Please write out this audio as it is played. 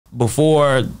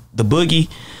before the boogie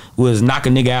was knock a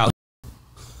nigga out.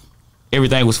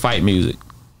 Everything was fight music.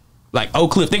 Like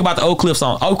Oak Cliff, think about the Oak Cliff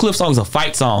song. Oak Cliff song is a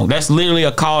fight song. That's literally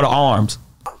a call to arms.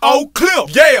 Oak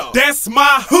Cliff, yeah, that's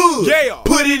my hood. Yeah,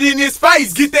 put it in his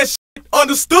face, get that shit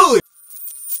understood.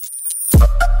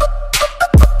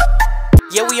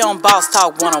 Yeah, we on Boss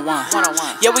Talk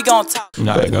 101. Yeah, we gonna talk.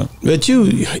 But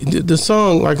you, the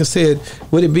song, like I said,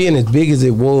 with it being as big as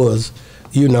it was,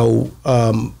 you know,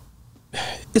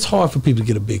 it's hard for people to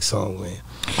get a big song, man.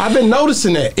 I've been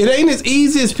noticing that. It ain't as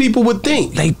easy as people would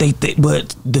think.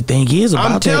 But the thing is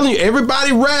about I'm telling you,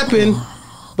 everybody rapping,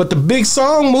 but the big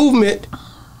song movement,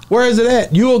 where is it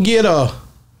at? You'll get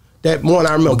that one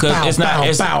I remember. Because pow, it's not, pow,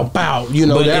 it's, pow, pow. You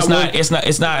know, but that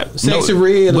it's not Sexy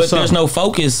Red or but something. There's no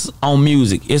focus on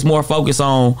music. It's more focus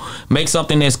on make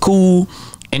something that's cool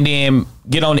and then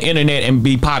get on the internet and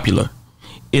be popular.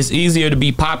 It's easier to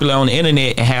be popular on the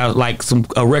internet and have like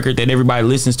a record that everybody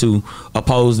listens to,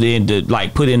 opposed then to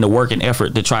like put in the work and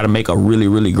effort to try to make a really,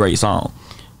 really great song.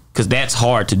 Because that's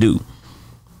hard to do.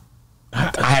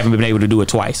 I haven't been able to do it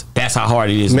twice. That's how hard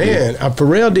it is. Man,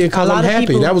 Pharrell did "Cause I'm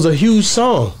Happy." That was a huge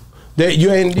song. That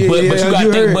you ain't. But you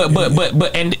gotta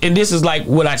think. And this is like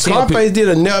what I tell people. Scarface did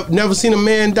a never seen a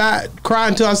man die. Cry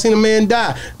until I seen a man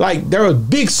die. Like there are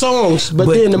big songs, but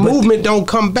then the movement don't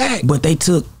come back. But they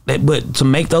took that. But to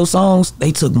make those songs,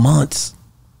 they took months.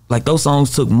 Like those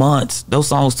songs took months. Those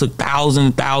songs took thousands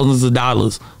and thousands of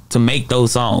dollars to make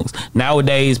those songs.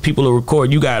 Nowadays, people will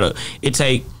record. It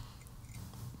take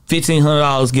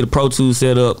 $1,500, get a Pro Tools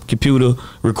set up, computer,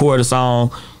 record a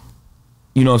song.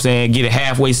 You know what I'm saying? Get it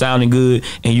halfway sounding good,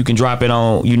 and you can drop it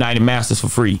on United Masters for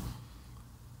free.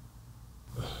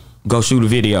 Go shoot a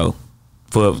video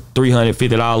for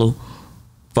 $350,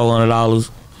 $400,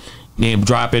 then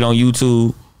drop it on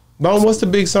YouTube. Bone, what's the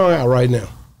big song out right now?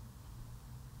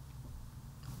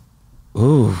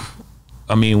 Ooh,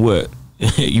 I mean, what?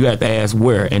 You have to ask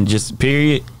where, and just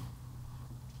period.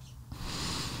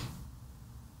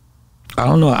 I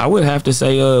don't know. I would have to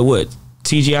say, what?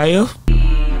 TGIF?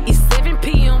 It's 7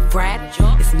 p.m. Friday.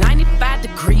 It's 95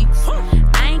 degrees.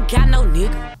 I ain't got no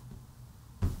nigga.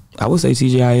 I would say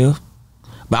TGIF,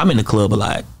 but I'm in the club a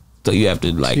lot, so you have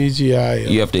to like TGIF.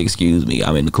 You have to excuse me.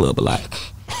 I'm in the club a lot.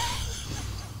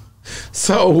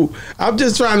 So I'm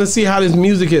just trying to see how this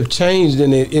music have changed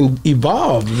and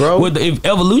evolved, bro. Well, the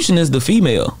evolution is the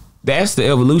female. That's the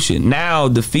evolution. Now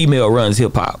the female runs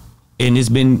hip hop. And it's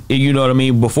been, you know what I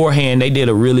mean? Beforehand, they did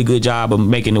a really good job of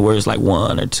making the words like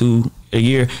 1 or 2 a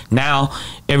year. Now,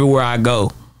 everywhere I go,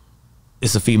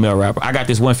 it's a female rapper. I got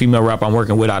this one female rapper I'm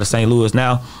working with out of St. Louis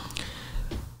now.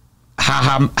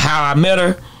 How I met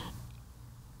her,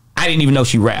 I didn't even know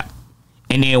she rapped.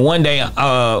 And then one day,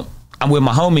 I'm with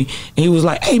my homie, and he was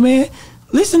like, "Hey man,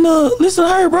 listen to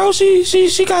her, bro.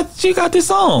 She got this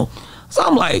song." So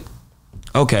I'm like,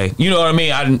 okay, you know what I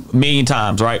mean? A million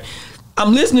times, right?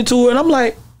 I'm listening to her and I'm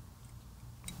like,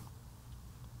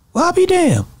 well, I'll be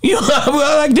damned. You know,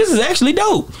 like this is actually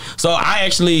dope. So I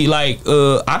actually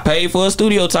I paid for a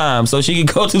studio time so she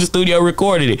could go to the studio,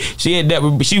 recorded it. She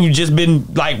was just been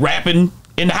like rapping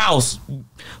in the house,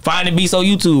 finding beats on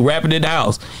YouTube, rapping in the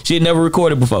house. She had never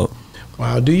recorded before.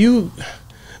 Wow.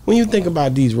 When you think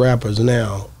about these rappers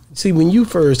now, see, when you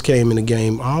first came in the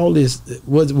game, all this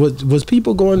was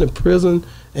people going to prison,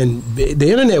 and the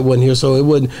internet wasn't here, so it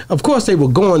wasn't. Of course, they were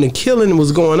going and killing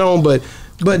was going on, but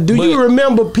do you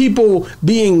remember people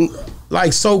being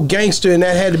like so gangster, and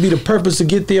that had to be the purpose to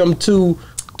get them to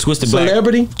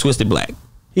celebrity? Twisted Black.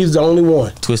 He's the only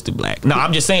one. Twisted Black. No,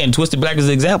 I'm just saying Twisted Black is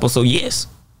an example. So yes,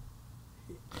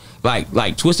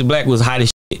 like Twisted Black was hot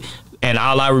as shit, and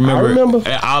all I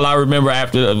remember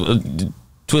after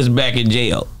Twisted Black in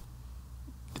jail.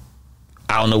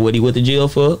 I don't know what he went to jail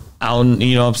for.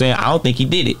 You know what I'm saying? I don't think he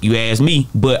did it. You ask me,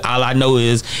 but all I know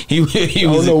is he was. I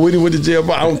don't know what he went to jail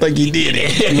for. I don't think he did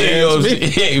it. You know what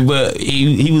I'm saying? But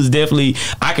he was definitely.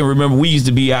 I can remember we used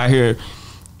to be out here.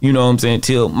 You know what I'm saying?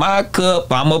 Till my cup,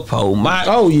 I'm a po.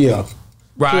 Oh yeah.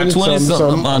 Ride 20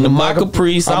 something under my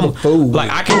caprice. I'm a fool. Like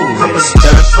I can. I'm a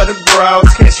stud for the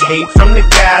bros, catch hate from the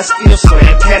guys, still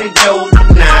slam tatted dough.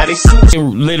 Nah, they super.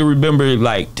 Literally remember,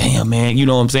 like, damn man, you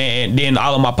know what I'm saying? And then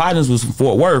all of my partners was from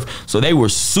Fort Worth, so they were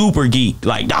super geeked.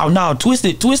 Like, no,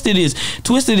 Twisted is,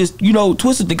 you know,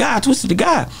 Twisted the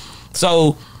guy.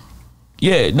 So,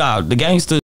 yeah, the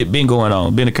gangster been going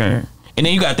on, been occurring. And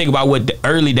then you gotta think about what the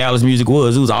early Dallas music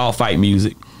was. It was all fight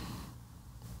music.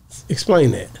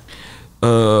 Explain that.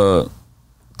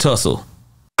 Tussle.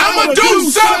 I'ma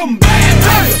do something bad.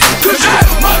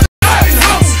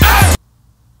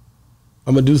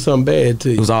 I'm gonna do something bad to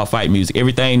you. It was all fight music.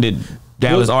 Everything that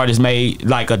Dallas artists made,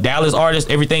 like a Dallas artist,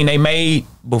 everything they made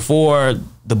before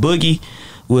the boogie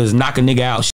was knock a nigga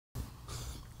out shit.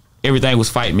 Everything was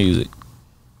fight music.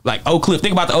 Like Oak Cliff,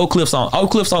 think about the Oak Cliff song.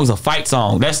 Oak Cliff song is a fight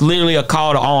song. That's literally a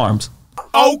call to arms.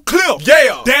 Oak Cliff,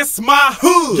 yeah, that's my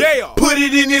hood. Yeah, put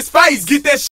it in his face, get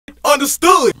that shit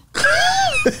understood.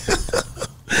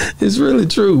 It's really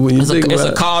true when you think about it. It's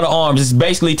a call to arms. It's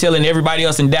basically telling everybody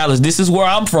else in Dallas, this is where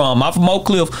I'm from. I'm from Oak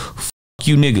Cliff. F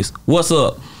you niggas. What's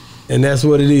up? And that's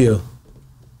what it is.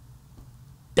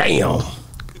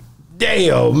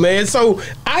 Damn, man. So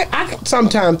I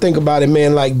sometimes think about it,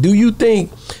 man. Like, do you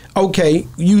think, okay,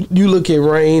 you look at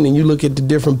Rain and you look at the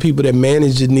different people that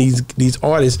managing these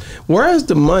artists. Where's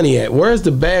the money at? Where's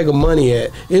the bag of money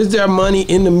at? Is there money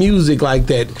in the music like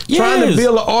that? Yes. Trying to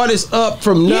build an artist up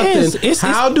from nothing. Yes.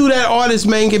 How do that artist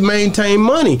maintain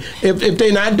money? If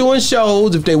they're not doing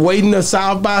shows, if they're waiting to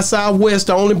South by Southwest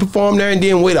to only perform there and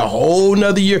then wait a whole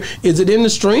nother year, is it in the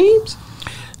streams?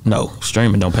 No,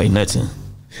 streaming don't pay nothing.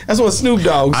 That's what Snoop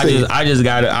Dogg said. I just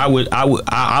got it.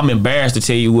 I'm embarrassed to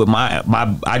tell you what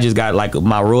I just got like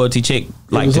my royalty check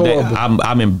like today. Horrible.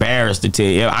 I'm embarrassed to tell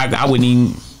you. I wouldn't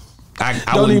even.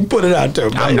 Don't even put it out there,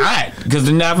 bro. I'm not, because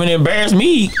they're not gonna embarrass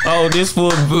me. Oh, this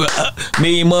for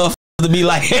me motherfuckers to be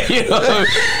like, you know.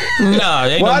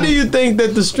 No. Why do you think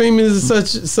that the streaming is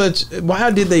such? Why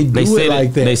did they do it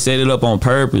like that? They set it up on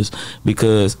purpose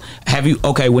because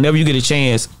whenever you get a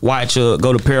chance, watch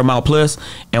go to Paramount Plus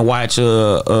and watch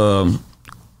I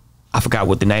forgot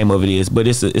what the name of it is, but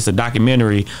it's a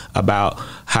documentary about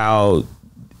how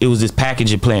it was this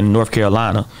packaging plant in North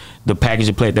Carolina. The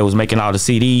packaging plant that was making all the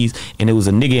CDs, and it was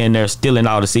a nigga in there stealing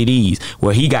all the CDs,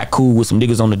 where he got cool with some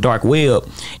niggas on the dark web,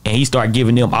 and he started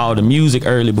giving them all the music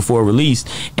early before release,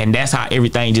 and that's how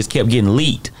everything just kept getting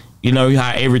leaked. You know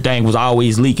how everything was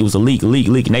always leaked. It was a leak,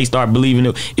 and they started believing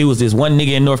it was this one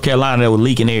nigga in North Carolina that was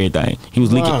leaking everything. He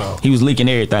was leaking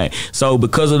everything. So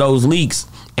because of those leaks,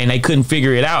 and they couldn't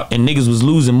figure it out, and niggas was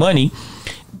losing money.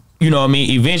 You know what I mean?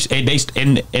 Eventually,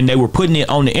 they were putting it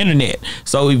on the internet.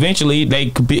 So eventually,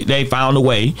 they found a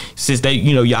way. Since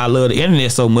y'all love the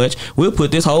internet so much, we'll put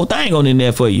this whole thing on the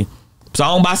internet for you,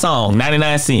 song by song,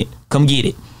 99 cents. Come get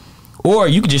it. Or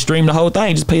you could just stream the whole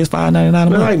thing. Just pay us $5.99 a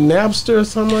month. Like Napster or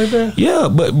something like that. Yeah,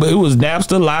 but it was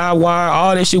Napster, Livewire,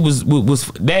 all that shit was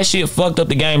that shit fucked up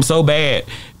the game so bad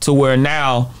to where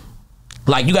now,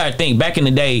 like, you gotta think, back in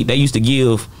the day, they used to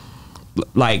give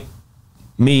like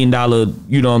 $1 million,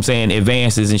 you know what I'm saying,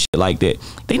 advances and shit like that.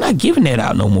 They not giving that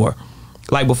out no more.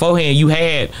 Like beforehand, you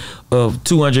had a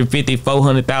 $250,000,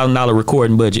 $400,000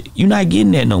 recording budget. You're not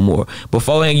getting that no more.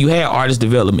 Beforehand, you had artist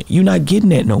development. You're not getting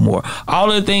that no more.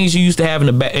 All of the things you used to have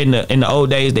in the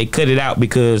old days, they cut it out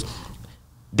because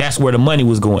that's where the money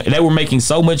was going. And they were making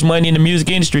so much money in the music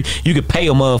industry. You could pay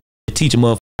a motherfucker to teach a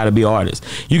motherfucker how to be an artist.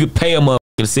 You could pay a motherfucker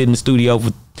to sit in the studio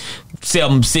for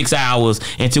 6 hours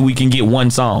until we can get one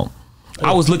song.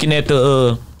 I was looking at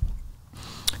the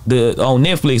on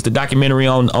Netflix, the documentary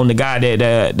on the guy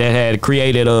that had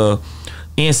created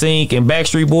NSYNC and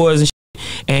Backstreet Boys and shit,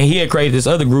 and he had created this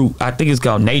other group. I think it's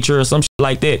called Nature or some shit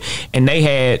like that, and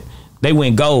they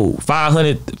went gold,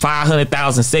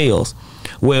 500,000 sales.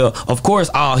 Well, of course,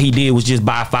 all he did was just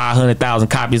buy 500,000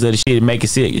 copies of the shit and make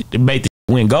the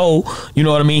went gold. You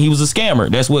know what I mean? He was a scammer.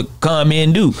 That's what con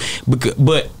men do.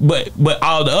 But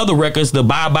all the other records, the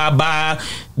buy,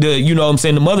 the, you know what I'm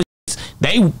saying, the mother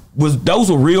shits,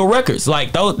 those were real records.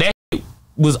 Like that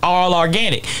was all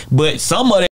organic. But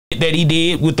some of that he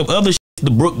did with the other shit,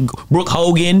 the Brooke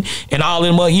Hogan and all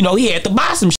them, you know, he had to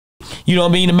buy some shit, you know what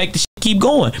I mean, to make the shit keep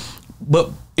going. But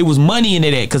it was money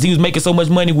into that because he was making so much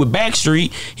money with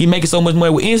Backstreet, he making so much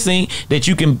money with NSYNC that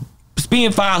you can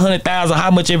spend 500,000,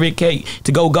 how much ever it take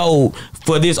to go gold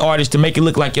for this artist to make it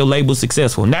look like your label's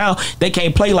successful. Now they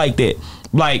can't play like that.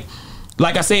 Like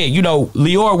I said, you know,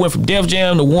 Lior went from Def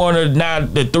Jam to Warner, now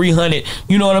to 300.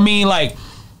 You know what I mean? Like,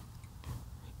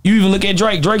 you even look at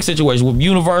Drake's situation with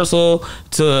Universal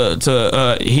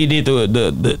to he did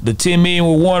the 10 million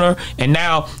with Warner, and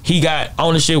now he got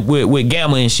ownership with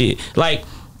gambling and shit. Like,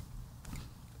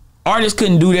 artists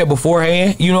couldn't do that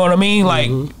beforehand. You know what I mean?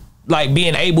 Like. Like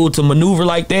being able to maneuver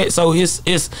like that. So it's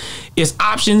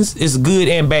options. It's good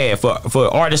and bad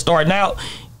for artists starting out.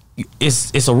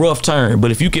 It's a rough turn, but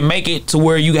if you can make it to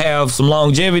where you have some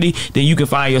longevity, then you can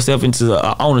find yourself into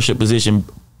an ownership position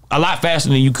a lot faster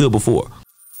than you could before.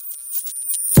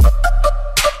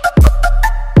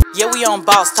 Yeah, we on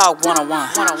Boss Talk 101.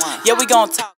 Yeah, we gonna talk.